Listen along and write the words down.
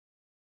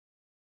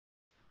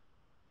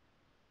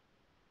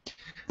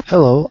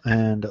Hello,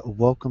 and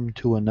welcome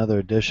to another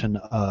edition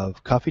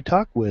of Coffee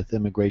Talk with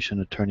immigration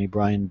attorney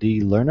Brian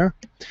D. Lerner.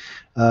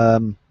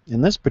 In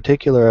this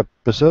particular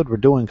episode, we're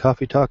doing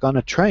Coffee Talk on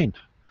a train.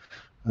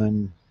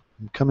 I'm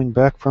coming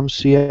back from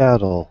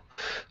Seattle.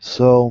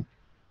 So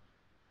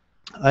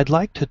I'd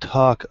like to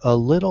talk a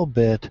little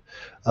bit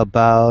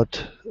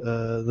about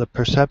the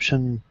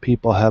perception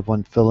people have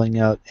when filling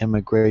out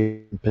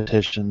immigration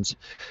petitions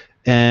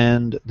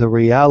and the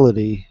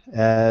reality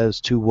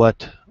as to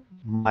what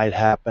might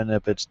happen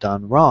if it's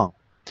done wrong.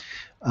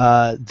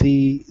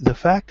 The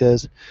fact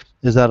is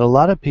that a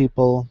lot of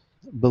people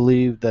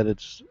believe that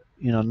it's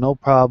no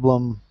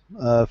problem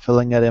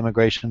filling out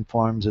immigration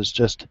forms. It's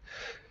just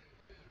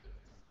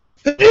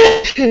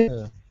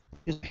it's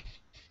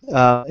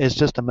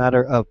just a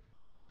matter of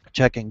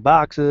checking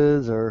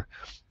boxes or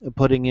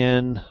putting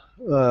in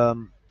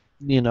um,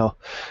 you know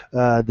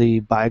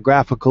the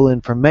biographical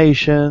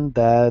information,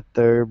 that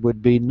there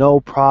would be no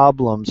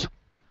problems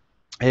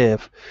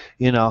if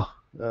you know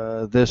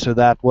this or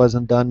that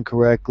wasn't done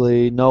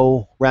correctly,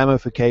 no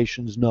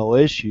ramifications, no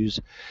issues.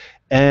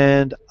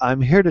 And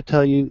I'm here to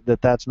tell you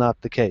that that's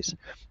not the case.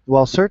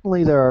 While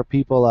certainly there are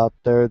people out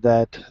there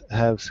that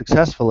have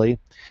successfully,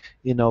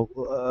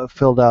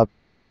 filled out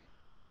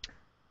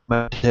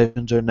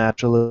petitions or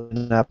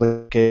naturalization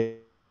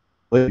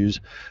applications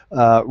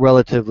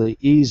relatively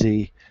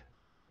easy,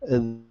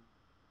 uh,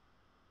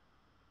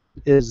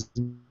 is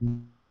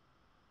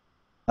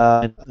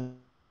uh,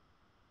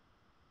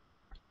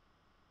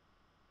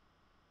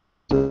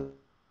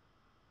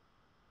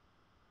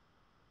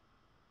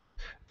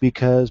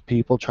 because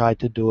people try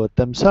to do it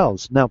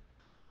themselves. Now,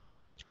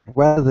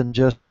 rather than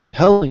just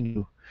telling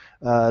you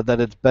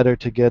that it's better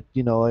to get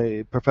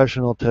a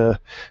professional to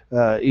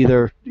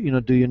either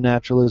do your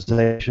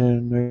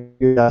naturalization or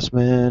your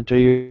adjustment or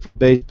your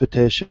base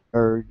petition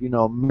or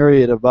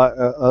myriad of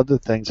other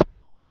things.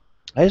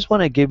 I just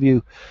want to give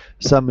you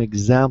some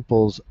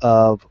examples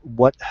of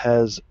what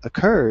has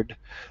occurred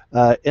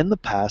in the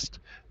past,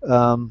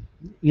 and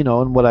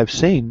what I've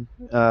seen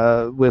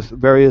with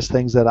various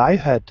things that I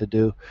had to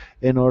do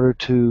in order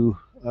to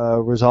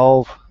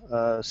resolve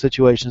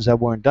situations that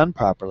weren't done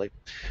properly.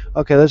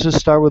 Okay, let's just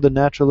start with the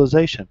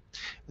naturalization.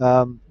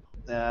 Um,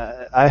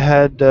 I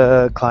had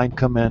a client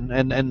come in,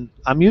 and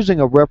I'm using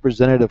a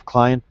representative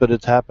client, but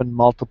it's happened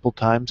multiple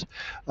times.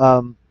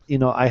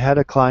 I had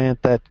a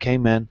client that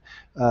came in,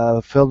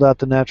 filled out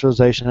the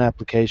naturalization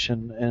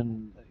application,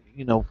 and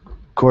of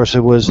course, it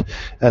was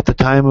at the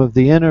time of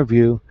the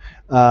interview.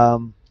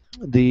 Um,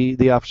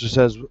 the officer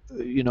says,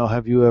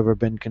 have you ever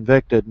been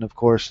convicted? And of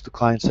course, the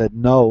client said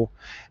no.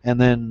 And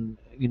then,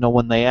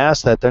 when they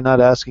ask that, they're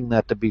not asking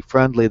that to be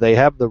friendly. They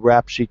have the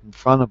rap sheet in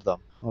front of them.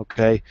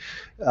 Okay,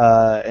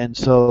 and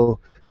so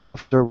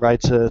after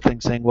writes a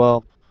thing saying,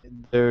 well,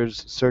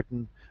 there's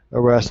certain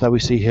arrests that we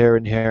see here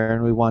and here,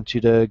 and we want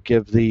you to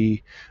give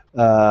the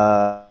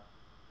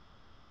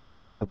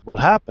what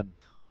happened.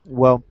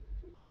 Well,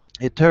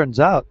 it turns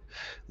out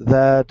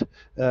that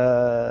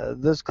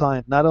this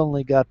client not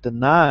only got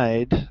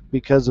denied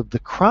because of the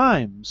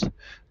crimes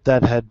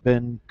that had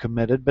been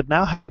committed, but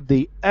now had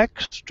the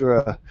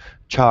extra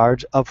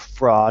charge of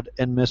fraud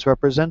and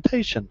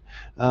misrepresentation,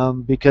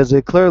 because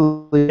it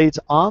clearly states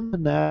on the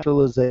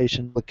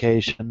naturalization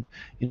application,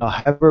 have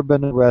you ever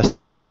been arrested?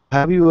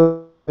 Have you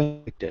ever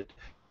been convicted?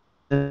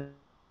 And,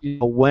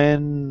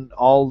 when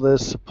all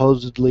this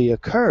supposedly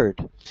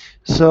occurred.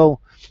 So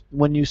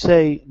when you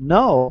say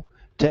no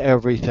to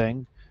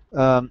everything,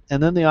 and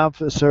then the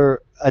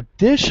officer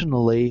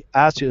additionally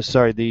asks you,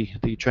 sorry,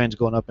 the train's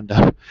going up and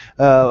down.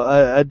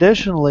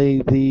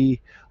 Additionally, the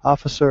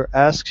officer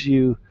asks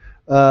you,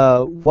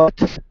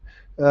 what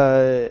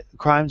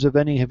crimes, if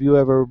any, have you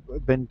ever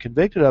been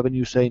convicted of? And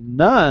you say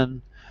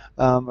none,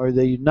 or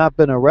that you've not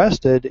been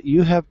arrested.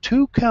 You have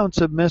two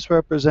counts of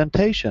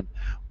misrepresentation.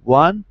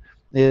 One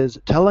is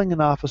telling an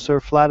officer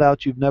flat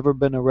out you've never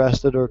been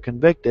arrested or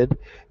convicted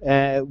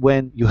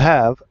when you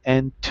have,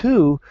 and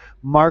two,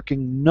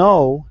 marking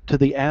no to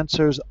the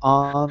answers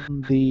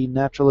on the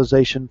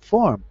naturalization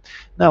form.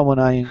 Now, when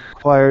I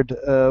inquired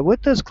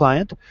with this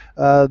client,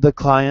 the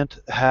client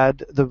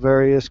had the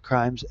various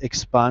crimes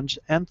expunged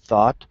and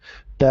thought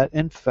that,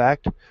 in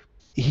fact,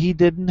 he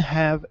didn't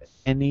have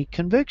any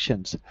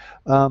convictions,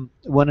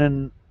 when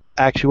in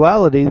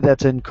actuality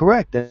that's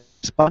incorrect.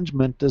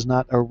 Expungement does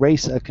not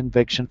erase a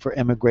conviction for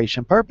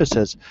immigration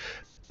purposes.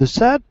 The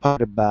sad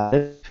part about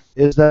it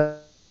is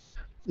that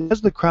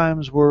because the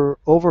crimes were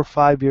over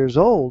 5 years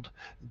old,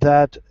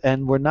 that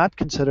and were not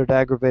considered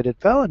aggravated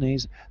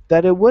felonies,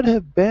 that it would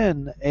have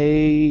been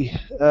a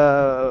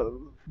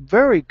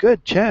very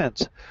good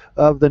chance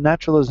of the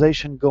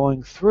naturalization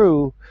going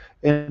through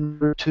in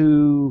order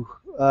to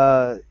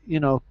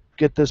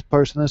get this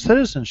person a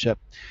citizenship.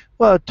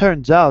 Well, it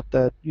turns out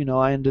that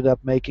I ended up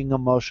making a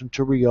motion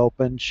to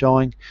reopen,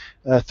 showing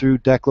through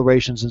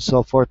declarations and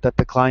so forth that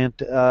the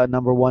client,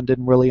 number one,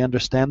 didn't really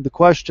understand the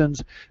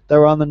questions that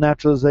were on the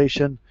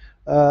naturalization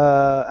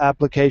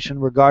application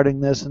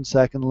regarding this, and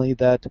secondly,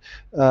 that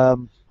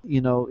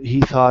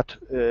he thought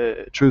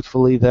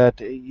truthfully that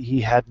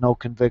he had no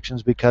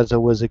convictions because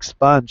it was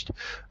expunged.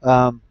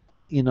 Um,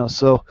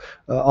 so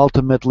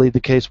ultimately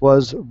the case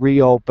was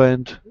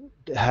reopened,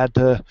 had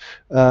to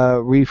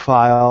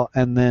refile,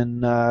 and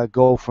then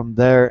go from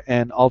there.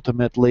 And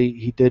ultimately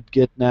he did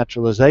get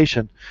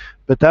naturalization,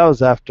 but that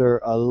was after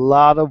a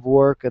lot of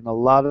work and a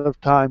lot of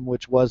time,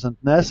 which wasn't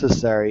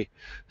necessary.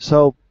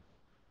 So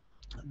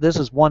this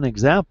is one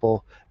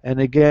example. And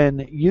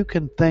again, you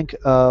can think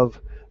of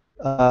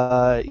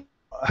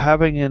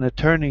having an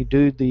attorney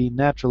do the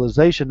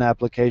naturalization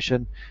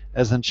application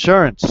as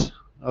insurance,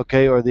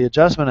 okay, or the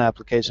adjustment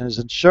application as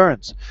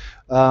insurance,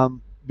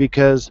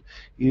 because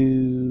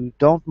you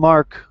don't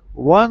mark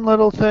one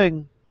little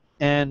thing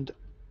and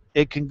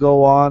it can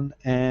go on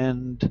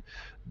and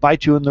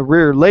bite you in the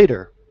rear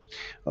later.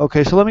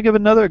 Okay, so let me give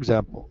another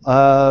example.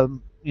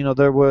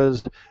 There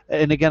was,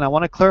 and again, I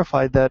want to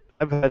clarify that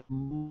I've had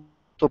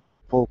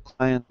multiple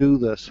clients do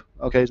this.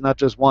 Okay, it's not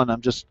just one.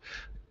 I'm just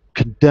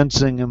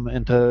condensing them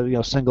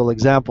into single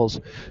examples.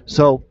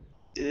 So,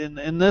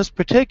 in this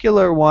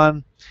particular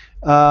one,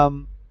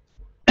 um,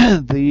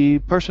 the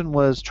person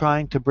was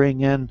trying to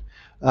bring in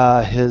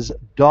his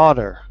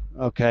daughter.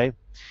 Okay,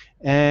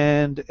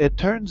 and it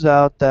turns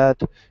out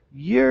that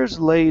years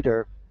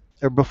later,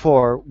 or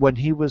before, when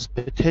he was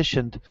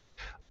petitioned,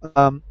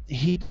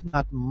 he did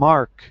not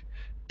mark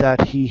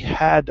that he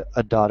had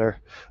a daughter.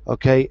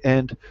 Okay,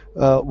 and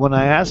when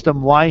I asked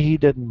him why he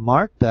didn't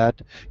mark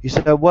that, he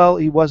said, well,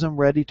 he wasn't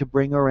ready to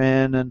bring her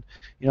in, and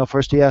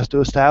first he has to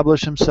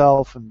establish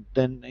himself, and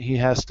then he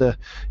has to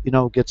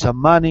get some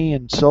money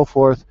and so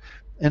forth.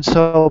 And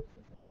so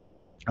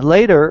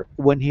later,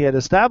 when he had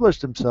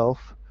established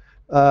himself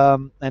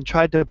and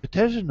tried to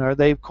petition her,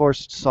 they of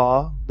course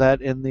saw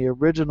that in the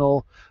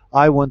original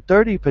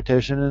I-130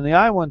 petition, and the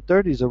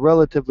I-130 is a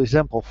relatively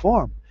simple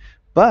form,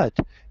 but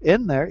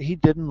in there he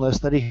didn't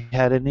list that he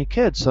had any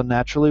kids. So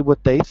naturally,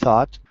 what they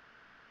thought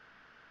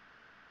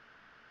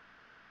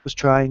was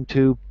trying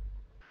to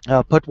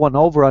put one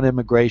over on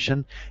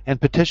immigration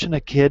and petition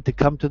a kid to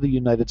come to the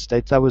United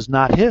States that was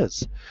not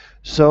his.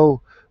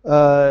 So,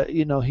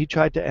 he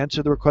tried to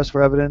answer the request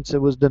for evidence.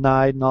 It was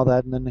denied and all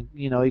that. And then,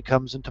 he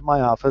comes into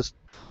my office.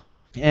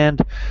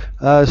 And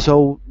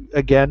so,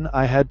 again,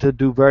 I had to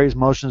do various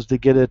motions to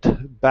get it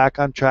back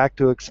on track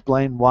to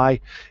explain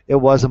why it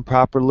wasn't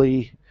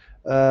properly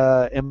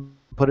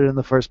inputted in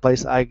the first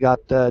place. I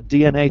got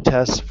DNA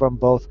tests from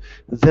both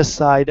this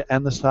side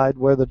and the side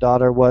where the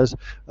daughter was.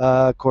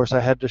 Of course, I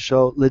had to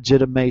show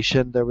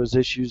legitimation. There was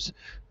issues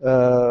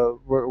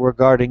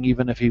regarding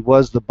even if he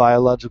was the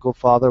biological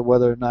father,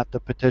 whether or not the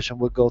petition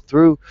would go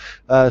through.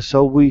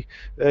 So we,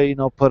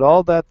 put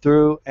all that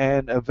through,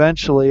 and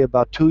eventually,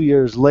 about 2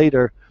 years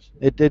later,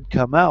 it did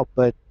come out.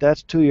 But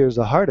that's 2 years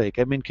of heartache.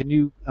 I mean, can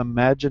you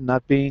imagine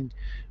not being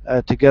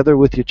together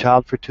with your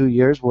child for 2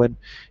 years when,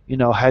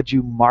 had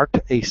you marked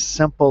a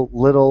simple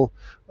little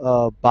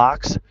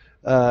box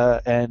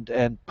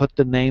and put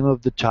the name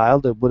of the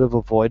child, it would have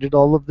avoided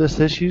all of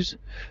this issues.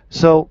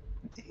 So,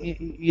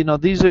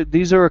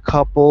 these are a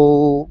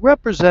couple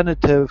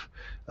representative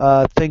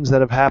things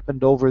that have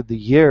happened over the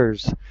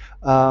years.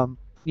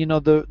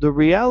 The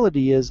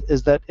reality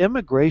is that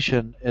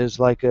immigration is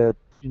like a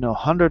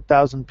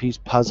 100,000 piece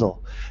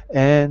puzzle,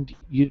 and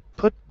you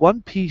put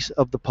one piece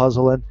of the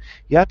puzzle in,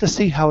 you have to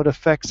see how it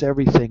affects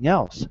everything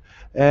else.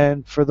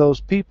 And for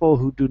those people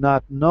who do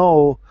not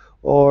know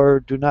or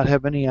do not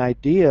have any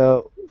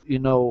idea,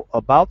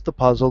 about the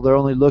puzzle, they're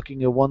only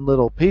looking at one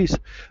little piece.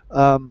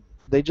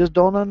 They just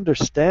don't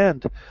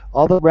understand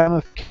all the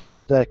ramifications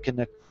that can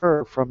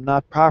occur from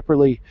not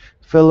properly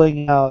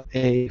filling out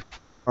a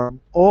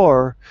form,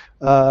 or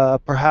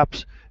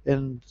perhaps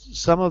in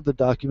some of the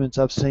documents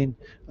I've seen,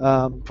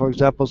 for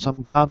example,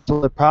 some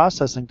consular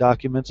processing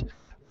documents,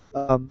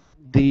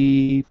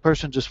 the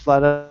person just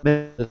flat out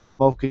admitted to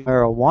smoking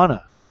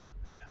marijuana.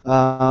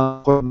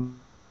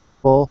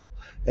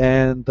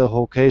 And the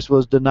whole case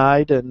was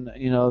denied, and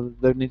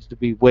there needs to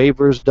be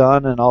waivers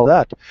done and all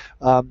that.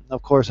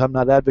 Of course, I'm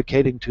not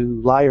advocating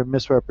to lie or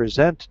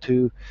misrepresent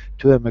to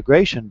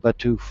immigration, but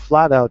to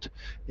flat out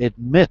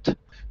admit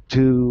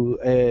to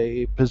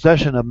a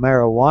possession of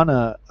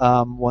marijuana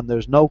when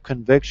there's no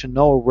conviction,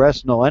 no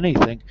arrest, no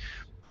anything,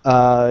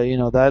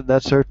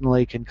 that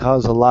certainly can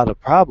cause a lot of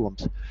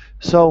problems.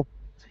 So,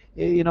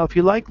 if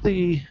you like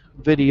the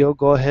video,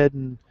 go ahead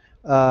and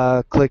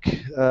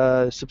click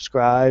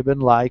subscribe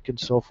and like and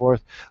so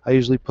forth. I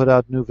usually put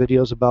out new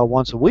videos about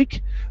once a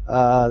week.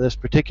 This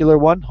particular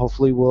one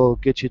hopefully will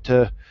get you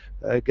to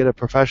get a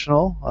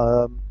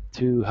professional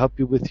to help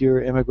you with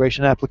your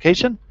immigration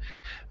application,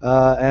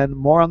 and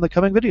more on the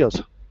coming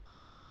videos.